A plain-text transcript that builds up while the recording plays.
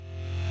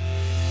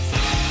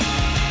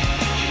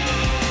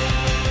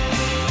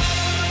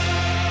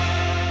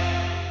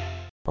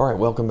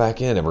Alright, welcome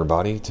back in,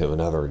 everybody, to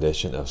another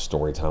edition of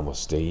Storytime with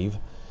Steve.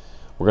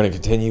 We're going to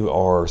continue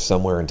our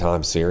Somewhere in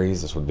Time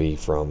series. This would be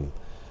from,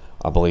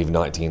 I believe,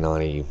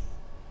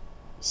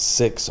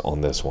 1996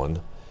 on this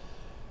one.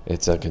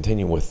 It's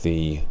continuing with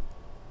the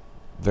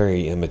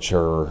very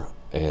immature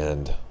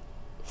and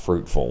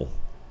fruitful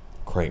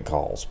Crank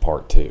Calls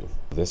Part 2.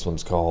 This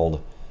one's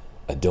called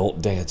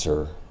Adult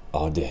Dancer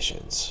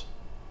Auditions.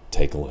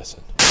 Take a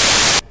listen.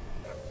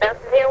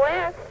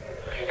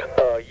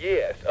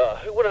 Yes.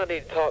 Who would I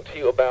need to talk to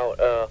you about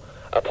a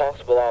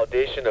possible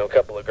audition of a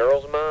couple of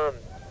girls of mine?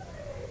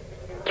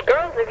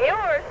 Girls of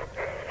yours?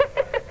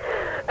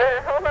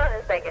 Hold on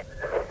a second.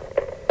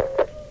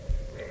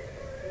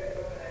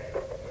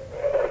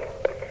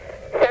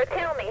 So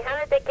tell me, how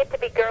did they get to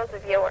be girls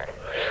of yours?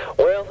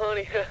 Well,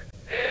 honey,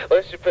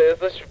 let's just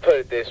put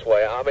it this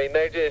way. I mean,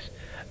 I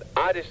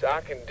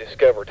can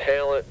discover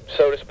talent,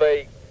 so to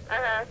speak.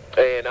 Uh-huh.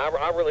 And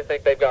I really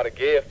think they've got a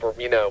gift for,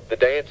 the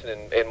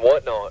dancing and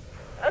whatnot.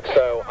 Okay.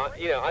 So,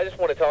 I just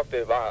want to talk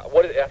to, I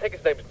think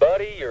his name's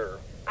Buddy, or...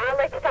 I'll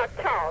let you talk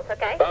to Charles,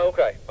 okay? Oh,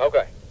 okay.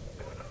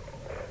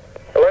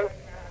 Hello?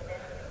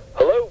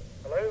 Hello?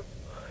 Hello?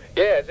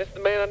 Yeah, is this the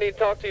man I need to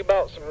talk to you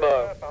about some,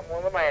 I'm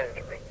one of the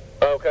managers.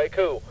 Okay,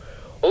 cool.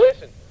 Well,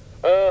 listen,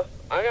 I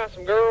got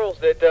some girls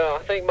that I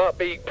think might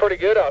be pretty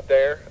good out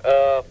there.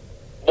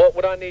 What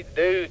would I need to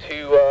do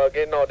to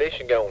get an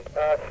audition going?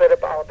 Set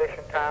up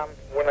audition time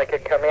when they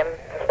could come in.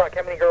 It's like,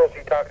 how many girls are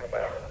you talking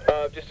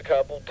about? Just a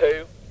couple,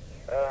 two.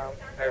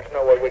 There's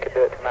no way we could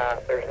do it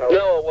tonight. There's no.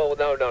 No, well,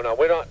 no.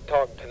 We're not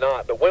talking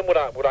tonight. But when would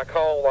I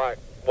call? Like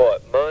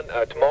what?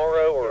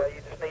 Tomorrow or? Yeah,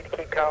 you just need to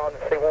keep calling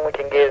and see when we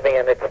can get it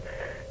in.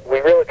 We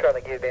really try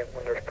to get it in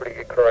when there's a pretty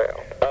good crowd.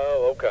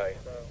 Oh, okay.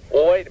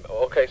 Well, wait a minute.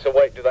 Okay, so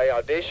wait, do they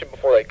audition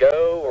before they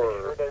go,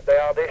 or? They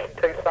audition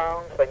 2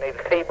 songs. They need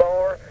a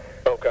T-bar.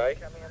 Okay.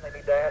 Come in. They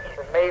need to ask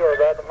for me or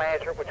the other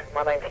manager, which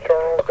my name's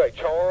Charles. Okay,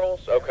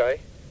 Charles. Okay.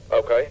 The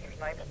manager's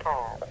name's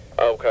Tom.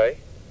 Okay.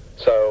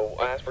 So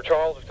I ask for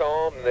Charles or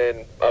Tom, and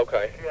then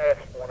okay. If you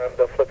ask one of them,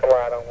 they'll flip the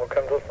light on. We'll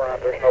come to the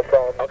front. There's no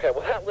problem. Okay.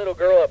 Well, that little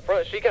girl up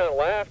front, she kind of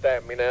laughed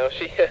at me. Now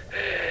she.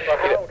 Well,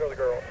 how old are the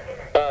girls?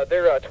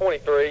 They're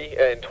 23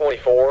 and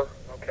 24.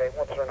 Okay.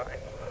 What's their name?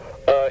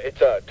 It's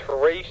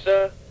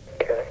Teresa.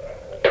 Okay.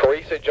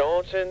 Teresa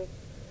Johnson.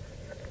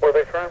 Where are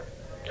they from?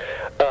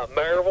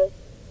 Maryville.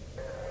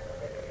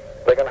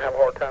 They're going to have a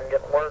hard time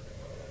getting to work?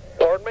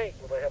 Pardon me?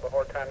 Will they have a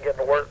hard time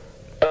getting to work?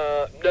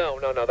 No.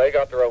 They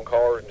got their own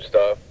cars and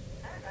stuff.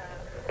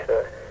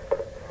 Okay.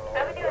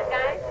 How we doing,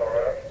 guys? All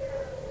right.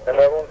 And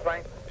that one's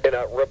name? And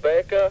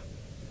Rebecca.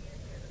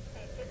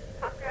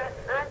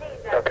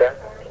 Okay.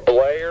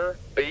 Blair.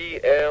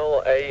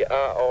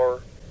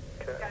 B-L-A-I-R.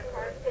 Okay.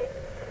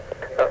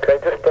 Okay,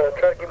 just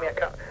try to give me a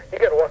call. You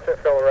got to watch that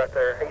fella right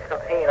there. He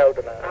ain't old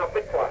enough. Oh,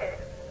 be quiet.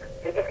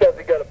 He just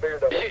got a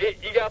beard up.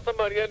 You got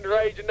somebody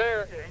underage in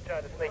there? Yeah, he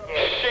tried to sneak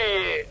in.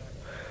 Shit.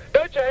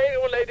 Don't you hate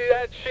it when they do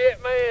that shit,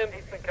 man?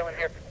 He's been coming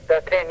here for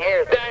about 10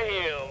 years.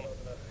 Damn.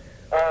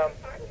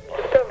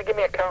 Just tell him to give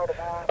me a call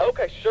tomorrow.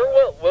 Okay,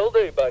 sure will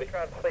do, buddy.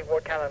 Try to see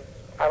what kind of,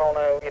 I don't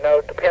know,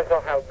 it depends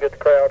on how good the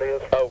crowd is.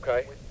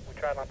 Okay. We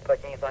try not to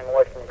take anything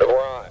away from them.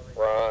 Right.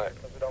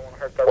 Because we don't want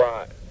to hurt their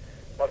Right.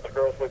 Most of the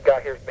girls we've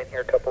got here have been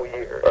here a couple of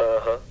years.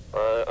 Uh-huh. I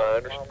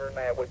understand. Longer than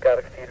that, we've got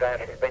a few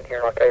dancers been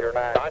here like 8 or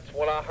 9. That's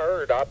what I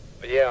heard. That's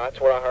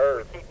what I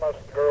heard. We keep most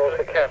of the girls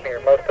that come here.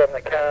 Most of them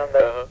that come,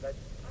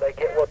 they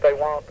get what they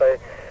want.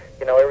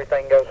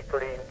 Everything goes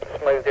pretty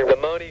smooth here. The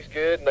money's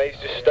good and they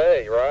just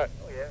stay, right?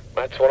 Oh, yeah.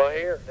 That's what I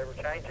hear. Never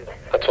changes.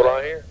 That's what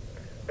I hear.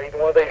 Either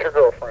one of these your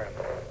girlfriend?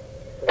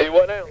 Do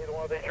what now? Either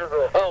one of these your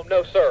girlfriend? Oh,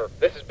 no, sir.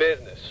 This is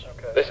business.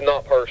 Okay. This is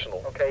not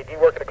personal. Okay, do you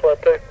work at a club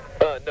too?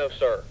 No,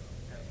 sir.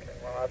 Okay,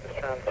 well, I'm just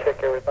trying to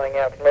check everything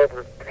out from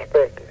every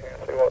perspective here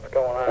and see what's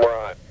going on.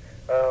 Right.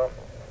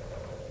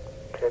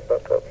 Okay,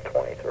 both of them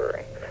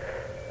 23.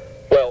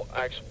 Well,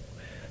 actually,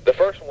 the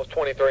first one was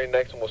 23 and the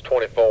next one was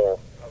 24.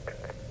 Okay,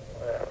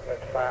 well,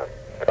 that's fine.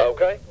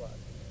 Okay.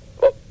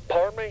 Well,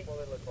 pardon me? What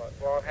do they look like?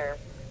 Blonde hair?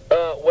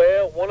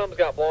 Well, one of them's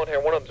got blonde hair,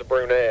 one of them's a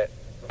brunette.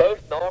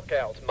 Both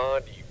knockouts,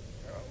 mind you.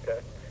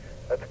 Okay,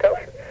 that's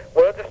kosher.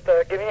 Well, just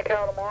give me a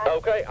call tomorrow.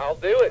 Okay, I'll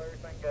do it.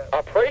 I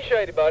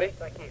appreciate it, buddy.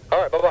 Thank you.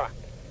 All right, bye-bye.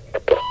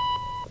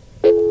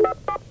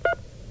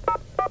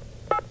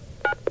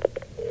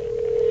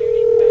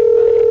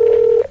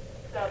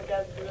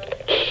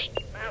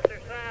 Master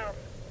South.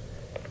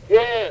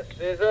 Yes,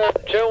 is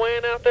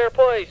Joanne out there,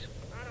 please?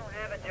 I don't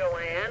have a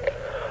Joanne.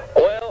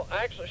 Well,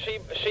 actually, she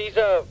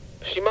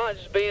might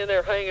just be in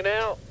there hanging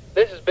out.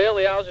 This is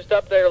Billy. I was just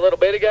up there a little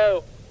bit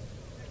ago.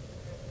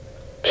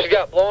 She's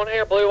got blonde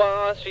hair, blue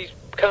eyes. She's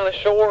kind of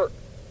short.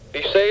 Do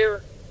you see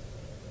her?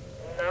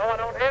 No, I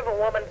don't have a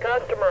woman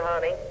customer,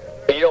 honey.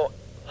 You don't,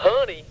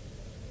 honey?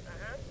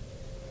 Uh-huh.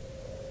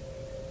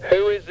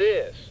 Who is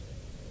this?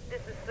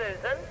 This is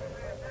Susan.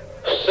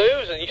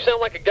 Susan, you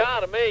sound like a guy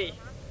to me. I'm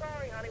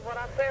sorry, honey, what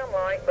I sound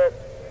like, but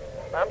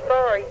I'm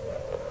sorry.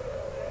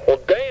 Well,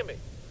 damn it.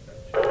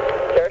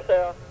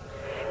 Carousel.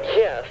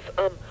 Yes,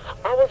 I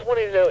was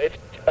wanting to know if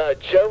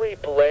Joey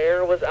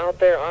Blair was out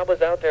there. I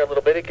was out there a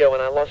little bit ago,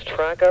 and I lost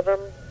track of him.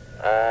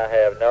 I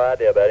have no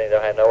idea, buddy.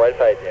 Don't have no way to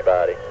page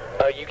anybody.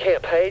 Oh, you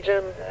can't page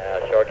him?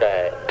 No, sure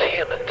can't.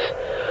 Damn it.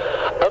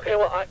 Okay,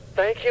 well,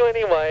 thank you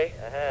anyway.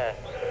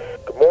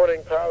 Good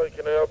morning, Polly.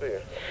 Can I help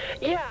you?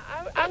 Yeah,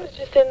 I was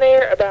just in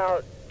there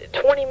about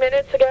 20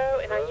 minutes ago,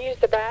 and I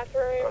used the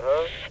bathroom,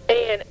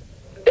 and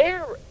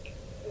there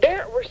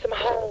were some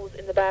holes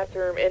in the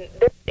bathroom, and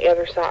they're on the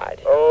other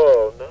side.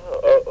 Oh, no.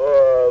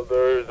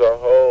 There's a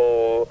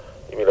hole,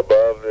 you mean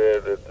above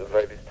the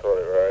ladies'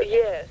 toilet, right?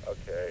 Yes.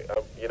 Okay.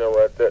 You know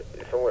what?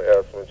 Someone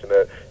else mentioned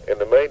that. In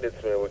the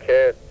maintenance man, we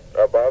can't,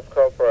 our boss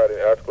called Friday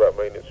and asked about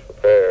maintenance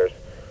repairs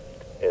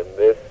in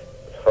this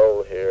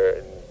hole here,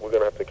 and we're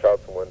going to have to call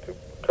someone to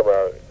come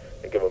out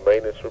and give a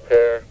maintenance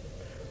repair.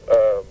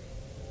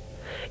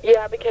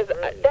 Yeah, because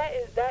that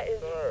is.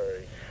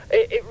 Sorry.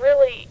 It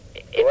really.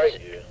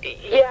 You.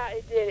 Yeah,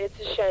 it did. It's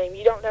a shame.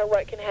 You don't know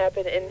what can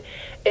happen, and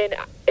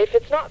if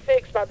it's not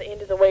fixed by the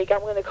end of the week,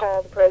 I'm going to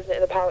call the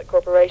president of the Pilot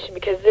Corporation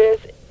because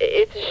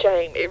it's a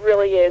shame. It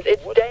really is.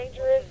 It's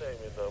dangerous. What's your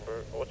name and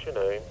number? What's your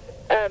name?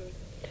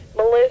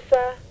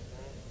 Melissa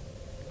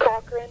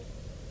Cochran.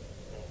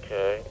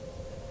 Okay.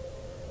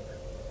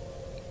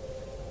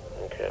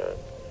 Okay.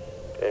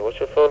 And what's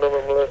your phone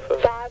number, Melissa?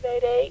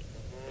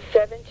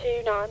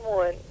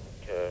 588-7291.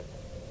 Okay.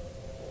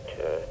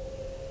 Okay.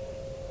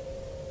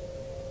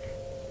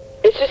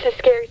 It's just a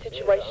scary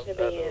situation to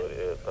be in. It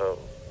is.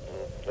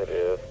 It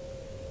is.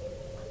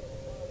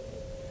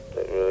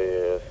 It really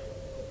is.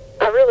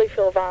 I really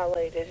feel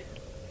violated.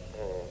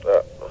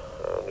 I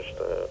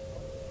understand.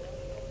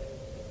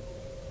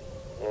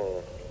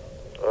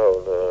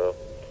 Oh, no.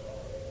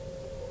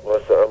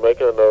 Melissa, I'm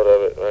making a note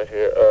of it right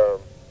here.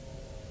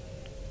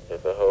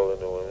 There's a hole in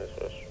the women's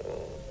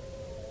restroom.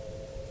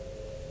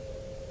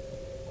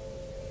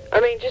 I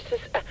mean,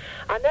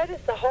 I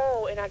noticed the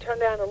hole, and I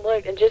turned around and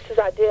looked, and just as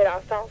I did,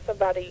 I saw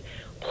somebody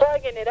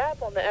plugging it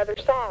up on the other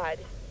side.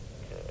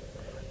 Okay.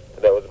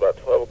 And that was about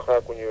 12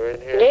 o'clock when you were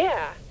in here?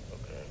 Yeah.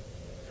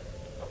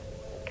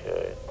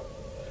 Okay.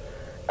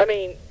 I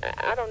mean,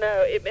 I don't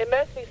know. It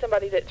must be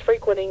somebody that's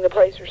frequenting the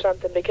place or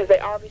something because they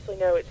obviously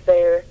know it's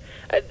there.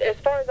 As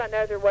far as I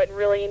know, there wasn't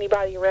really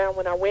anybody around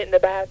when I went in the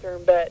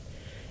bathroom, but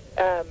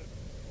I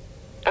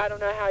don't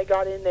know how he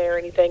got in there or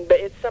anything, but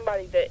it's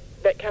somebody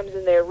that comes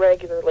in there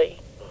regularly.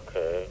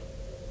 Okay.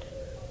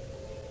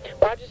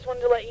 Well, I just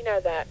wanted to let you know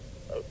that.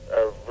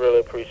 I really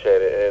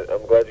appreciate it, and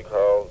I'm glad you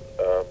called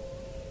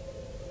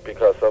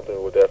because something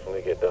will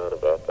definitely get done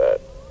about that.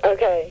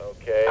 Okay.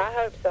 Okay. I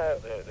hope so.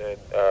 And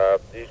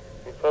you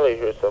probably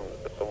hear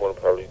someone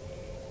probably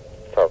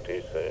talk to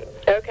you soon.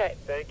 Okay.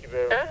 Thank you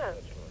very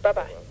much.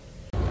 Bye-bye.